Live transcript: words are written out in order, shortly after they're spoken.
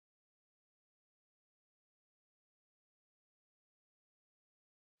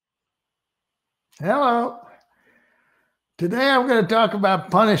Hello. Today I'm going to talk about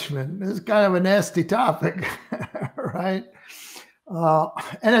punishment. This is kind of a nasty topic, right?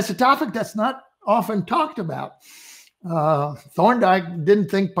 And it's a topic that's not often talked about. Thorndike didn't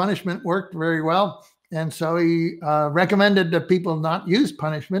think punishment worked very well, and so he recommended that people not use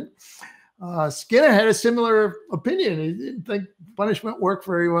punishment. Skinner had a similar opinion. He didn't think punishment worked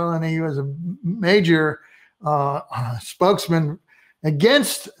very well, and he was a major spokesman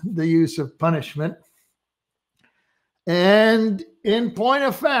against the use of punishment. And in point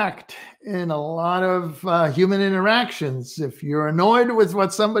of fact, in a lot of human interactions, if you're annoyed with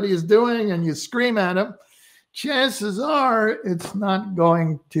what somebody is doing and you scream at them, chances are it's not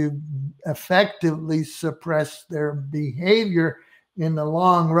going to effectively suppress their behavior in the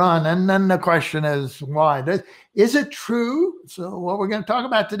long run. And then the question is, why? Is it true? So what we're going to talk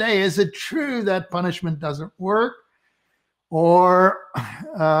about today, is it true that punishment doesn't work? Or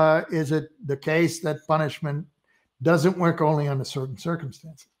is it the case that punishment doesn't work only under certain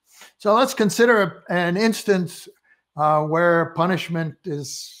circumstances? So let's consider an instance where punishment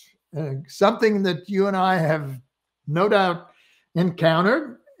is something that you and I have no doubt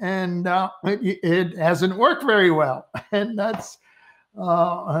encountered, and it hasn't worked very well. And that's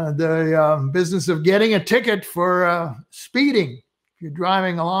the business of getting a ticket for speeding. If you're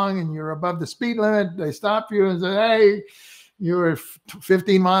driving along and you're above the speed limit, they stop you and say, hey, you were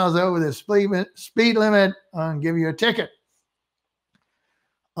 15 miles over the speed limit and give you a ticket.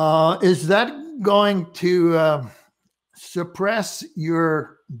 Is that going to suppress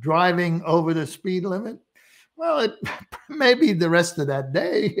your driving over the speed limit? Well, it maybe the rest of that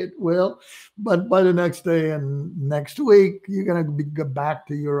day it will, but by the next day and next week, you're going to go back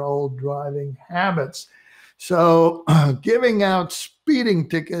to your old driving habits. So giving out speeding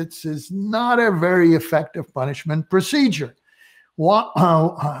tickets is not a very effective punishment procedure.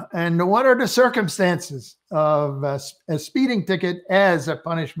 And what are the circumstances of a speeding ticket as a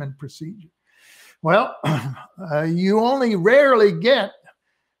punishment procedure? Well, you only rarely get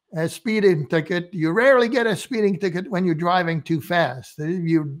a speeding ticket. You rarely get a speeding ticket when you're driving too fast.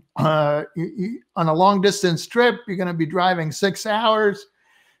 You on a long distance trip, you're going to be driving 6 hours,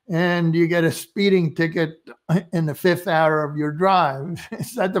 and you get a speeding ticket in the 5th hour of your drive.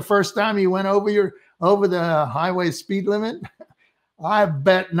 Is that the first time you went over the highway speed limit? I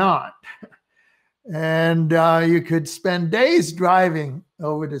bet not. And you could spend days driving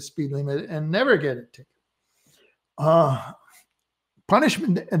over the speed limit and never get a ticket.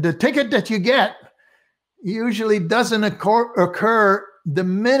 Punishment, the ticket that you get usually doesn't occur the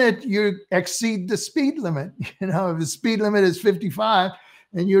minute you exceed the speed limit. You know, if the speed limit is 55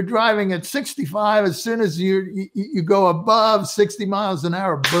 and you're driving at 65, as soon as you go above 60 miles an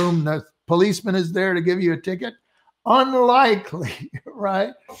hour, boom, the policeman is there to give you a ticket. Unlikely,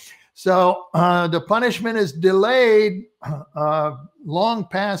 right? So the punishment is delayed long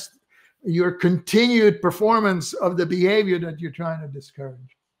past your continued performance of the behavior that you're trying to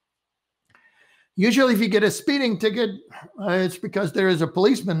discourage. Usually if you get a speeding ticket, it's because there is a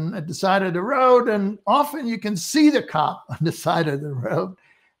policeman at the side of the road, and often you can see the cop on the side of the road.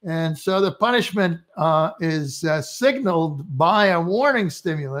 And so the punishment is signaled by a warning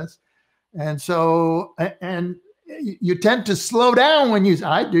stimulus. And so, you tend to slow down when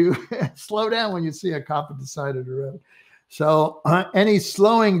I do, slow down when you see a cop at the side of the road. So any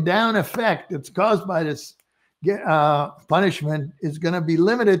slowing down effect that's caused by this punishment is going to be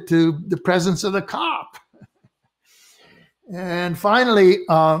limited to the presence of the cop. And finally,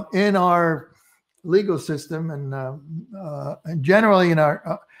 in our legal system and generally in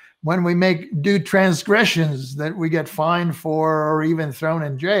our, when we do transgressions that we get fined for or even thrown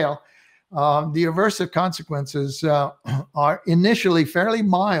in jail, the aversive consequences are initially fairly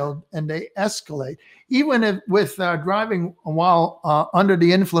mild, and they escalate. Even with driving while under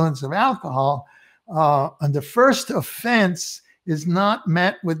the influence of alcohol, and the first offense is not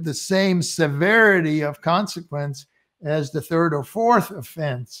met with the same severity of consequence as the third or fourth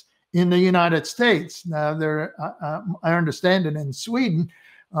offense in the United States. Now, I understand it in Sweden.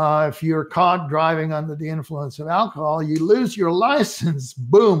 If you're caught driving under the influence of alcohol, you lose your license,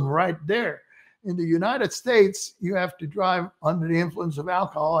 boom, right there. In the United States, you have to drive under the influence of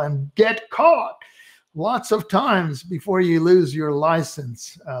alcohol and get caught lots of times before you lose your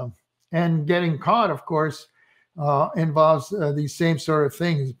license. And getting caught, of course, involves these same sort of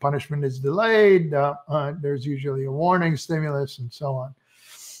things. Punishment is delayed. There's usually a warning stimulus and so on.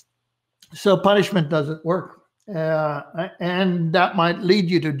 So punishment doesn't work. And that might lead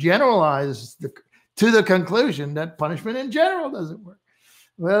you to generalize to the conclusion that punishment in general doesn't work.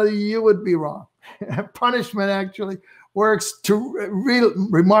 Well, you would be wrong. Punishment actually works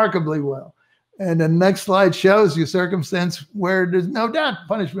remarkably well. And the next slide shows you circumstance where there's no doubt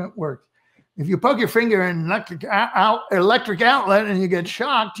punishment works. If you poke your finger in an electric outlet and you get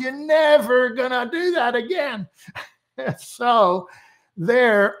shocked, you're never going to do that again. So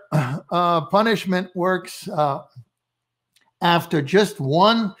there, punishment works after just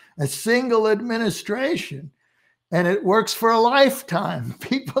a single administration, and it works for a lifetime.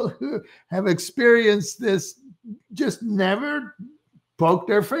 People who have experienced this just never poke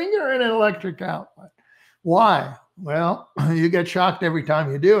their finger in an electric outlet. Why? Well, you get shocked every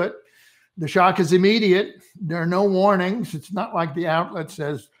time you do it. The shock is immediate. There are no warnings. It's not like the outlet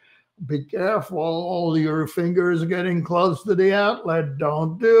says, be careful, your fingers are getting close to the outlet.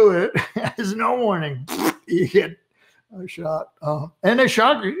 Don't do it. There's no warning. You get a shot. And the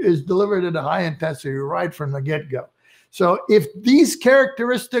shock is delivered at a high intensity right from the get-go. So if these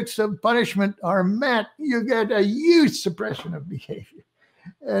characteristics of punishment are met, you get a huge suppression of behavior.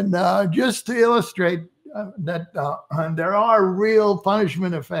 And just to illustrate that there are real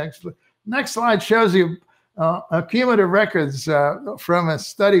punishment effects. Next slide shows you cumulative records from a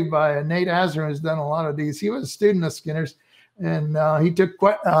study by Nate Azrin, who's done a lot of these. He was a student of Skinner's, and he took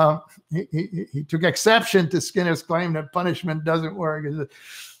exception to Skinner's claim that punishment doesn't work. He said,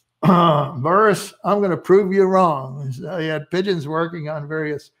 Burris, I'm going to prove you wrong. So he had pigeons working on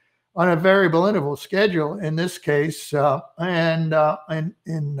a variable interval schedule in this case, and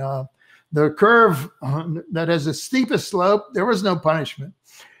in the curve that has the steepest slope, there was no punishment.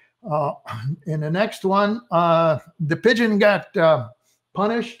 In the next one, the pigeon got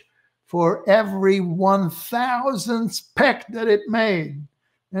punished for every 1,000th peck that it made.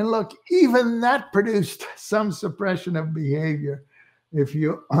 And look, even that produced some suppression of behavior. If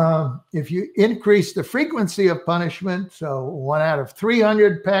you increase the frequency of punishment, so 1 out of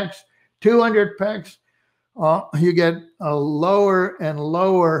 300 pecks, 200 pecks, you get a lower and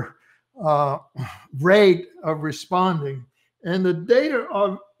lower rate of responding. And the data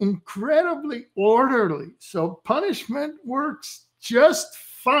are incredibly orderly. So punishment works just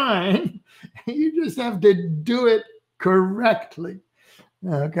fine. You just have to do it correctly.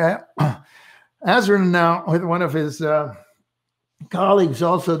 Okay. Azrin now, with one of his colleagues,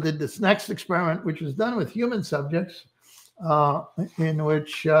 also did this next experiment, which was done with human subjects, in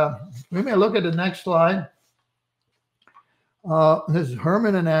which we may look at the next slide. This is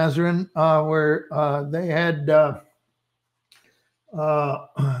Herman and Azrin, where they had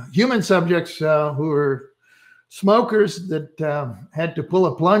human subjects who were smokers that had to pull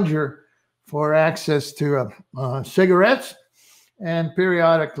a plunger for access to cigarettes, and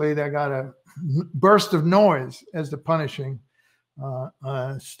periodically they got a burst of noise as the punishing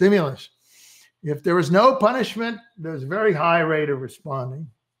stimulus. If there was no punishment, there's a very high rate of responding.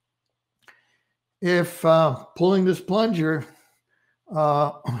 If pulling this plunger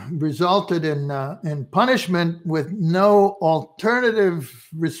resulted in punishment with no alternative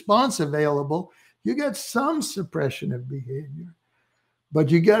response available, you get some suppression of behavior, but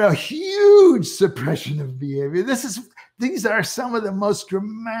you get a huge suppression of behavior. These are some of the most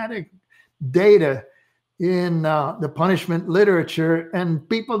dramatic data in the punishment literature, and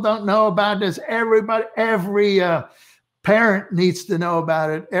people don't know about this. Every parent needs to know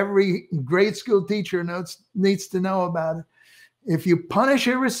about it. Every grade school teacher needs to know about it. If you punish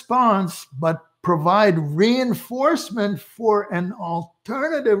a response but provide reinforcement for an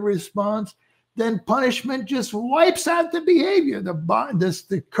alternative response, then punishment just wipes out the behavior.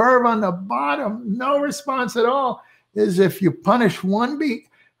 The curve on the bottom, no response at all, is if you punish one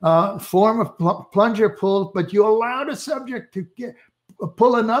form of plunger pull, but you allow the subject to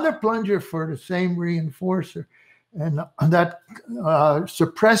pull another plunger for the same reinforcer. And that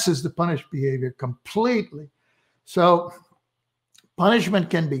suppresses the punished behavior completely. So punishment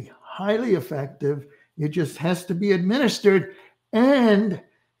can be highly effective. It just has to be administered, and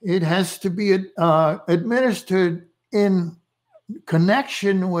it has to be administered in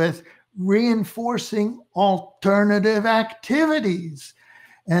connection with reinforcing alternative activities.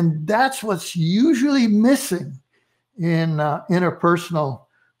 And that's what's usually missing in interpersonal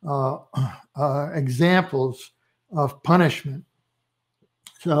examples of punishment.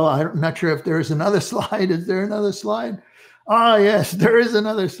 So I'm not sure if there's another slide. Is there another slide? Oh, yes, there is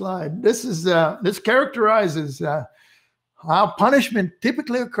another slide. This characterizes how punishment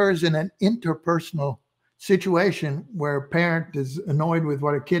typically occurs in an interpersonal situation where a parent is annoyed with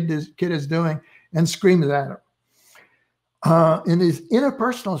what a kid is doing and screams at him. In these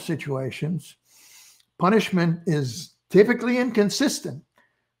interpersonal situations, punishment is typically inconsistent.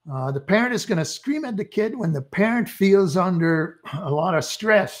 The parent is going to scream at the kid when the parent feels under a lot of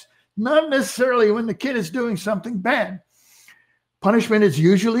stress, not necessarily when the kid is doing something bad. Punishment is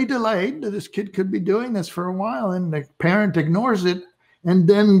usually delayed. This kid could be doing this for a while and the parent ignores it and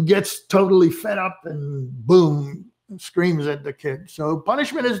then gets totally fed up and boom, screams at the kid. So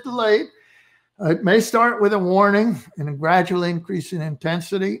punishment is delayed. It may start with a warning and gradually increase in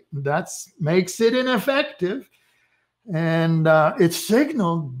intensity. That makes it ineffective. And it's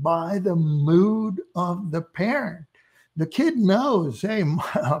signaled by the mood of the parent. The kid knows, hey,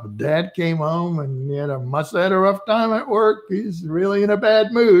 dad came home and must have had a rough time at work. He's really in a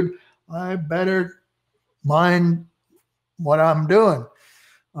bad mood. I better mind what I'm doing.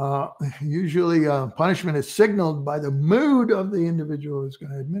 Usually punishment is signaled by the mood of the individual who's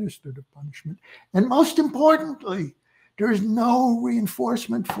going to administer the punishment. And most importantly, there's no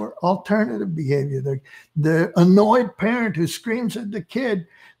reinforcement for alternative behavior. The annoyed parent who screams at the kid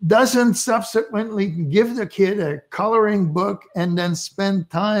doesn't subsequently give the kid a coloring book and then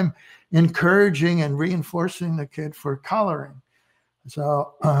spend time encouraging and reinforcing the kid for coloring.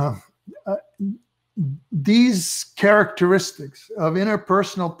 So these characteristics of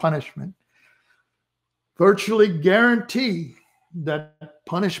interpersonal punishment virtually guarantee that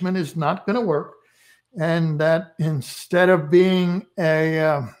punishment is not going to work, and that instead of being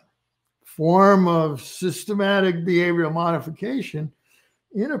a form of systematic behavioral modification,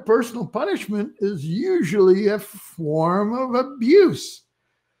 interpersonal punishment is usually a form of abuse.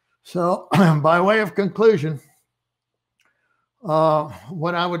 So by way of conclusion,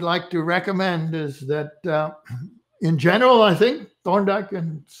 what I would like to recommend is that in general, I think Thorndike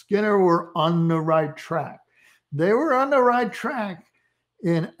and Skinner were on the right track. They were on the right track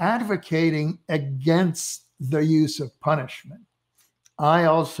in advocating against the use of punishment. I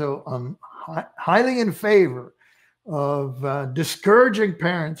also am highly in favor of discouraging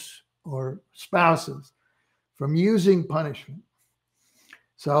parents or spouses from using punishment.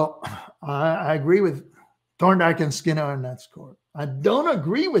 So I agree with Thorndike and Skinner on that score. I don't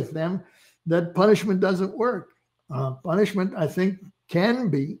agree with them that punishment doesn't work. Punishment, I think, can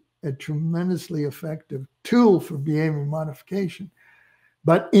be a tremendously effective tool for behavior modification.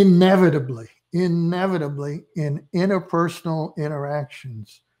 But inevitably, in interpersonal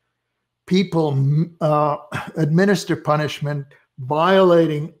interactions, people administer punishment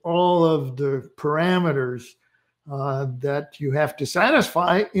violating all of the parameters that you have to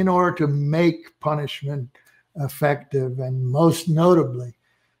satisfy in order to make punishment effective. And most notably,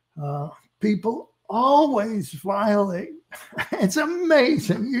 people always violate. It's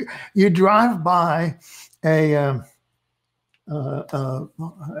amazing. You drive by a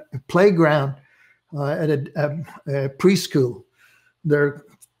playground at a preschool. There are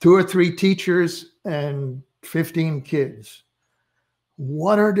 2 or 3 teachers and 15 kids.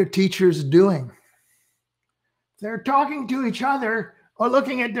 What are the teachers doing? They're talking to each other or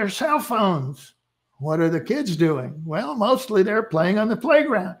looking at their cell phones. What are the kids doing? Well, mostly they're playing on the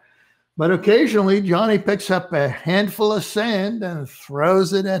playground. But occasionally Johnny picks up a handful of sand and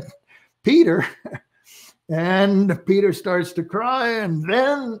throws it at Peter. And Peter starts to cry, and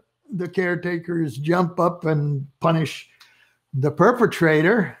then the caretakers jump up and punish the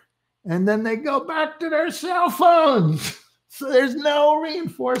perpetrator, and then they go back to their cell phones. So there's no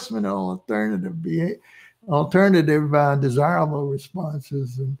reinforcement or alternative desirable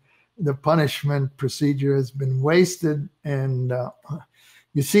responses, and the punishment procedure has been wasted. And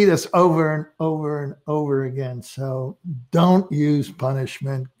you see this over and over and over again. So don't use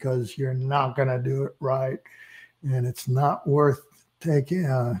punishment because you're not going to do it right. And it's not worth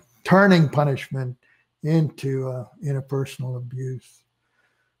turning punishment into interpersonal abuse.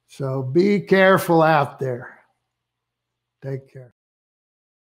 So be careful out there. Take care.